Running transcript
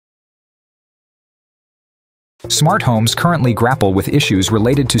Smart homes currently grapple with issues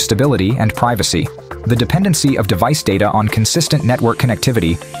related to stability and privacy. The dependency of device data on consistent network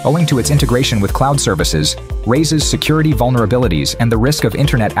connectivity, owing to its integration with cloud services, raises security vulnerabilities and the risk of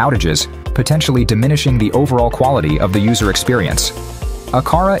internet outages, potentially diminishing the overall quality of the user experience.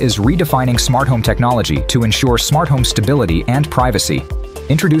 Aqara is redefining smart home technology to ensure smart home stability and privacy.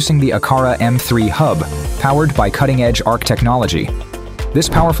 Introducing the Aqara M3 Hub, powered by cutting-edge ARC technology. This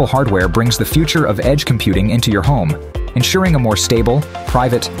powerful hardware brings the future of edge computing into your home, ensuring a more stable,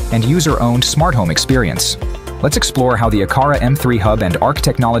 private, and user-owned smart home experience. Let's explore how the Aqara M3 Hub and ARC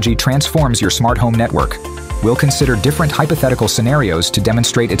technology transforms your smart home network. We'll consider different hypothetical scenarios to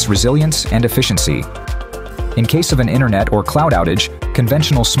demonstrate its resilience and efficiency. In case of an internet or cloud outage,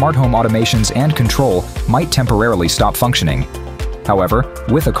 conventional smart home automations and control might temporarily stop functioning. However,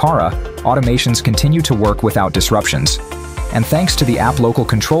 with Aqara, automations continue to work without disruptions. And thanks to the app local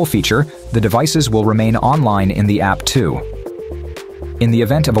control feature, the devices will remain online in the app too. In the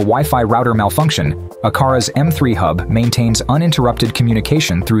event of a Wi-Fi router malfunction, Aqara's M3 Hub maintains uninterrupted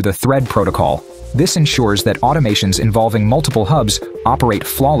communication through the Thread protocol. This ensures that automations involving multiple hubs operate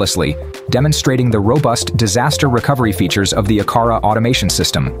flawlessly, demonstrating the robust disaster recovery features of the Aqara automation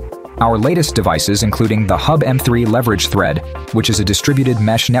system. Our latest devices including the Hub M3 Leverage Thread, which is a distributed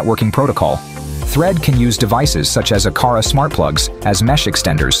mesh networking protocol. Thread can use devices such as Aqara smart plugs as mesh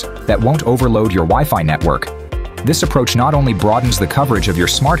extenders that won't overload your Wi-Fi network. This approach not only broadens the coverage of your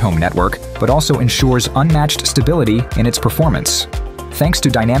smart home network, but also ensures unmatched stability in its performance. Thanks to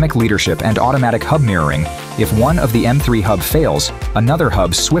dynamic leadership and automatic hub mirroring, if one of the M3 Hub fails, another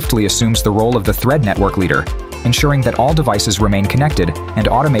hub swiftly assumes the role of the Thread network leader, ensuring that all devices remain connected and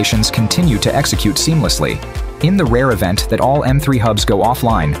automations continue to execute seamlessly. In the rare event that all M3 hubs go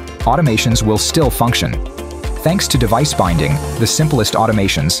offline, automations will still function. Thanks to device binding, the simplest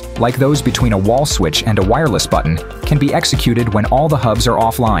automations, like those between a wall switch and a wireless button, can be executed when all the hubs are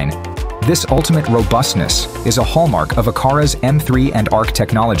offline. This ultimate robustness is a hallmark of Aqara's M3 and ARC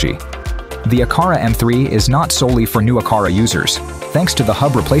technology. The Aqara M3 is not solely for new Aqara users. Thanks to the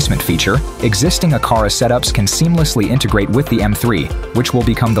hub replacement feature, existing Aqara setups can seamlessly integrate with the M3, which will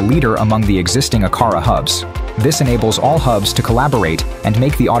become the leader among the existing Aqara hubs. This enables all hubs to collaborate and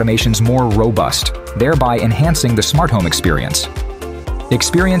make the automations more robust, thereby enhancing the smart home experience.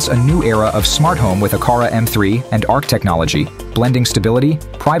 Experience a new era of smart home with Aqara M3 and ARC technology, blending stability,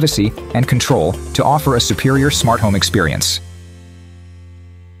 privacy, and control to offer a superior smart home experience.